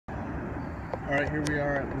Alright, here we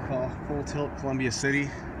are at what we call Full Tilt Columbia City.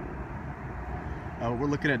 What we're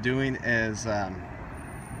looking at doing is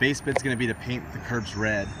base bid's going to be to paint the curbs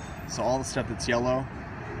red. So all the stuff that's yellow,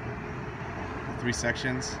 the 3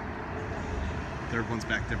 sections, third one's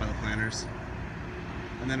back there by the planters,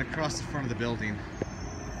 and then across the front of the building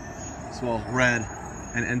as well, red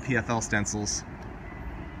and NPFL stencils.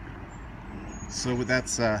 So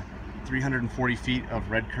that's 340 feet of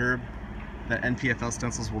red curb. That NPFL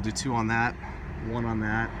stencils, we'll do 2 on that, 1 on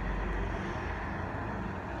that,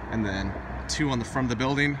 and then 2 on the front of the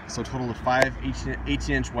building, so a total of 5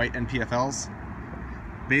 18-inch white NPFLs.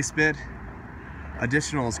 Base bid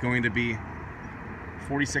additional is going to be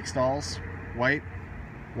 46 stalls white,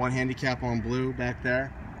 1 handicap on blue back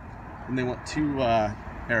there, and they want 2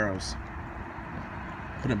 arrows.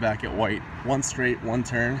 Put it back at white, 1 straight, 1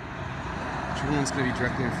 turn. True one's going to be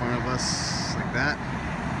directly in front of us like that,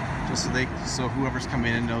 just so whoever's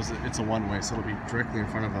coming in knows that it's a one-way, so it'll be directly in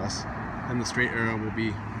front of us. And the straight arrow will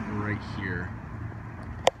be right here.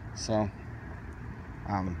 So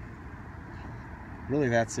really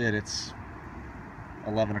that's it. It's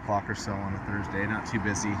 11 o'clock or so on a Thursday, not too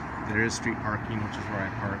busy. There is street parking, which is where I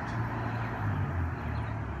parked.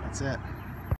 That's it.